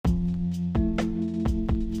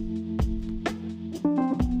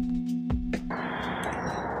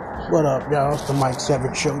What up, y'all? It's the Mike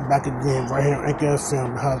Savage Show back again right here on Anchor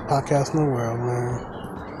FM, the hottest podcast in the world, man.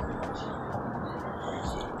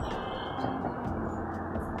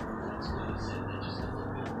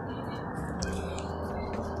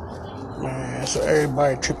 Man, so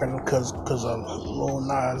everybody tripping because of Lil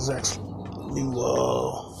Nas X new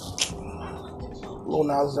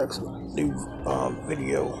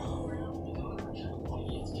video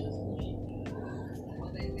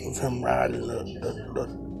of him riding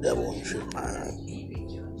the devil and shit, man.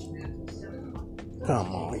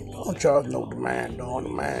 Come on, don't y'all know the man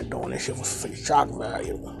doing this shit for shock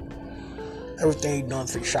value. Everything he done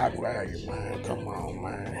for shock value, man. Come on,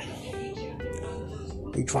 man.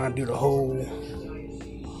 He trying to do the whole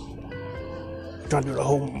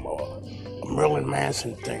Marilyn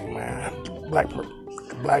Manson thing, man. The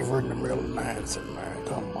black version of Marilyn Manson, man.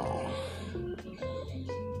 Come on.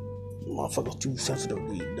 Motherfuckers too sensitive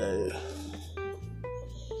these days.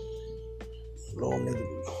 Little nigga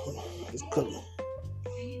is cooking.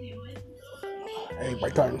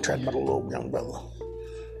 Everybody talking trash about a little young brother.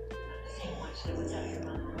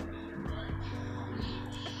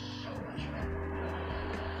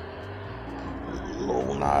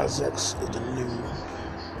 Lil Nas X is the new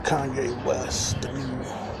Kanye West, the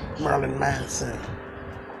new Marilyn Manson,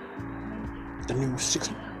 the new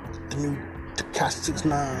Tekashi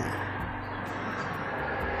 6ix9ine.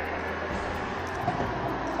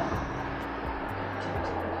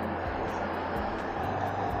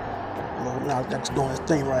 Lil Nas X doing his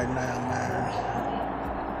thing right now, man.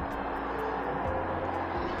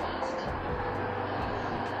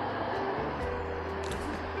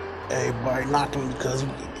 Everybody knocking because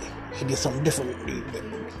he did something different.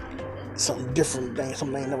 Something they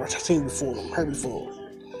ain't never seen before, heard before.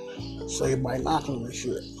 So everybody knocking him and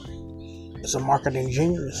shit. It's a marketing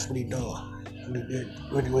genius what he done.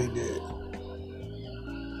 What he did.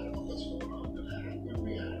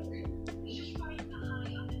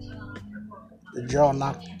 Did y'all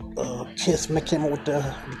knock Kiss came out with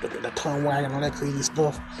the tongue wagging and that crazy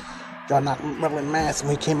stuff? Y'all knocked Marilyn Manson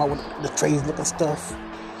when he came out with the crazy looking stuff?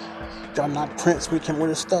 Y'all not Prince when he came with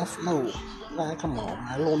his stuff? No. Man, come on,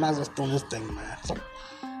 man. Lil Nas is doing this thing, man. Stop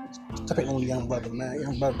hating on the young brother, man.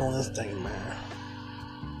 Young brother doing this thing, man.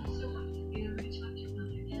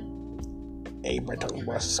 Everybody talking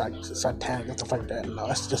about satanic and stuff like that. No,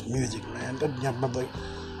 that's just music, man. That young brother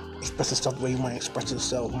expresses stuff the way he want to express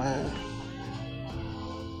himself, man.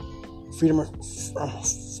 Freedom of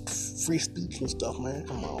free speech and stuff, man.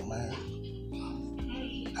 Come on, man.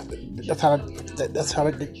 That's how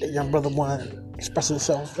the young brother want to express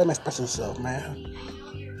himself. Let him express himself, man.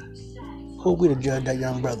 Who we to judge that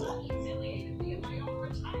young brother?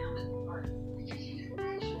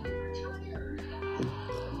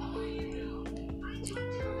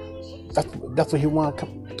 That's what he want. The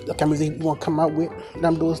kind of music he want to come out with.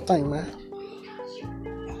 Let him do his thing, man.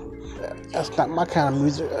 That's not my kind of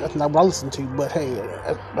music. That's not what I listen to. But hey,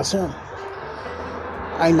 that's him.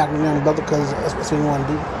 I ain't knocking young brother because that's what he want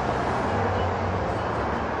to do.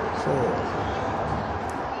 So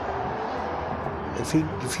if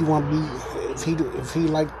he want to be, if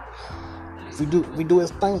we do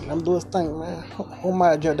his thing, let him do his thing, man. Who am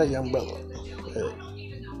I to judge that young brother?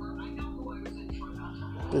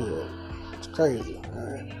 Yeah. It's crazy,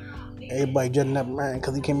 man. Everybody judging that man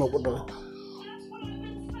because he came up with a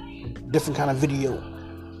different kind of video.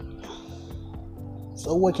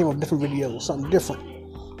 So what came up with a different video? Something different.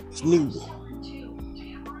 It's new.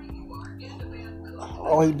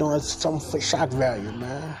 All he doing is something for shock value,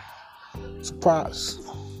 man. Surprise.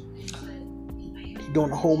 He doing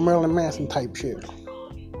the whole Marilyn Manson type shit.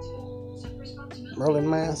 Marilyn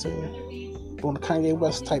Manson doing the Kanye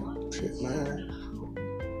West type shit, man.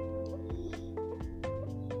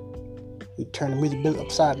 He turned the music business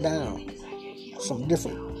upside down. Something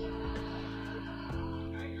different.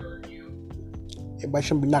 Everybody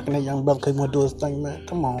shouldn't be knocking that young brother because he want to do his thing, man.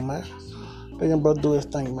 Come on, man. That young brother do his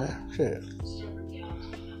thing, man. Shit.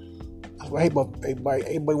 That's why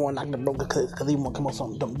everybody want to knock the brother because he want to come up with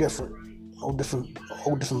something different. Whole different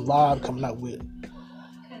vibe coming out with.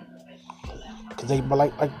 Because they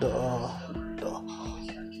like they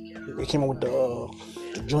came up with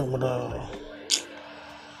the joint with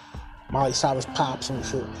Miley Cyrus Pops and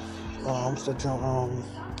shit.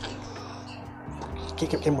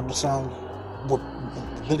 Came with the song with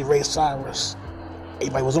Billy Ray Cyrus.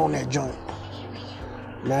 Everybody was on that joint.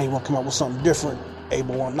 Now he want to come up with something different.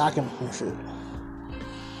 Everybody want to knock him and shit.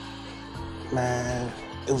 Man,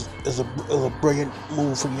 it was a brilliant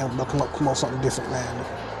move for the young brother. Come up with something different, man.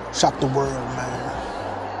 Shock the world, man.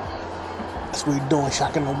 That's what he's doing,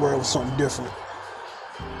 shocking the world with something different.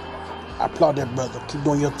 I applaud that brother. Keep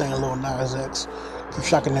doing your thing, Lil Nas X. Keep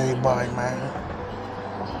shocking everybody, man.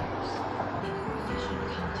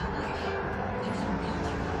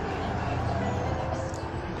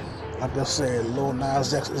 Like I said, Lil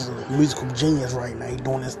Nas X is a musical genius right now. He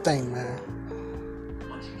doing his thing, man.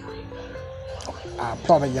 I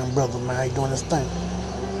applaud that young brother, man. He doing his thing.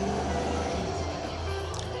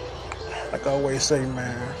 Like I always say,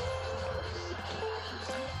 man.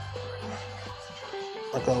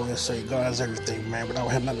 Like I always say, God is everything, man. Without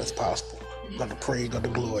him, nothing is possible. Got to praise, got the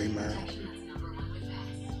glory, man.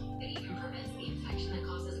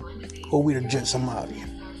 Or we to judge somebody.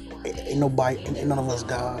 Ain't nobody, ain't none of us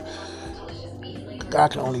God.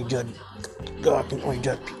 God can only judge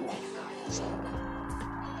people. So,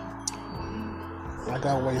 like I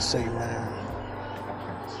always say, man.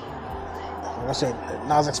 Like I said,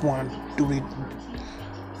 Nas X want to do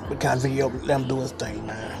the kind of video, let him do his thing,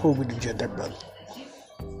 man. Who we to judge that brother?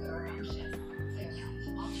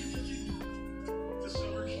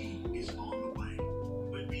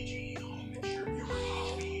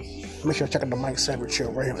 Make sure to check out the Mike Savage Show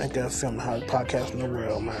right here on Anchor FM, the hottest podcast in the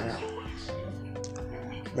world, man.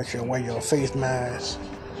 Make sure to wear your face mask,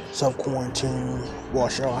 self-quarantine,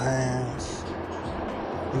 wash your hands,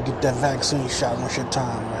 and get that vaccine shot once your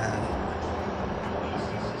time, man.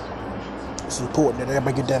 It's important that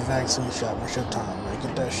everybody get that vaccine shot once your time, man.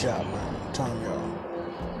 Get that shot, man. I'm telling y'all.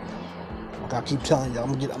 Like I keep telling y'all,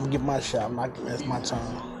 I'm gonna get my shot. It's my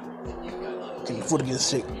time. Before to get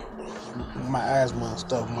sick, my asthma and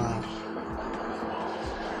stuff, man.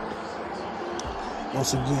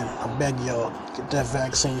 Once again, I beg y'all, get that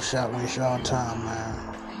vaccine shot when it's y'all time, man.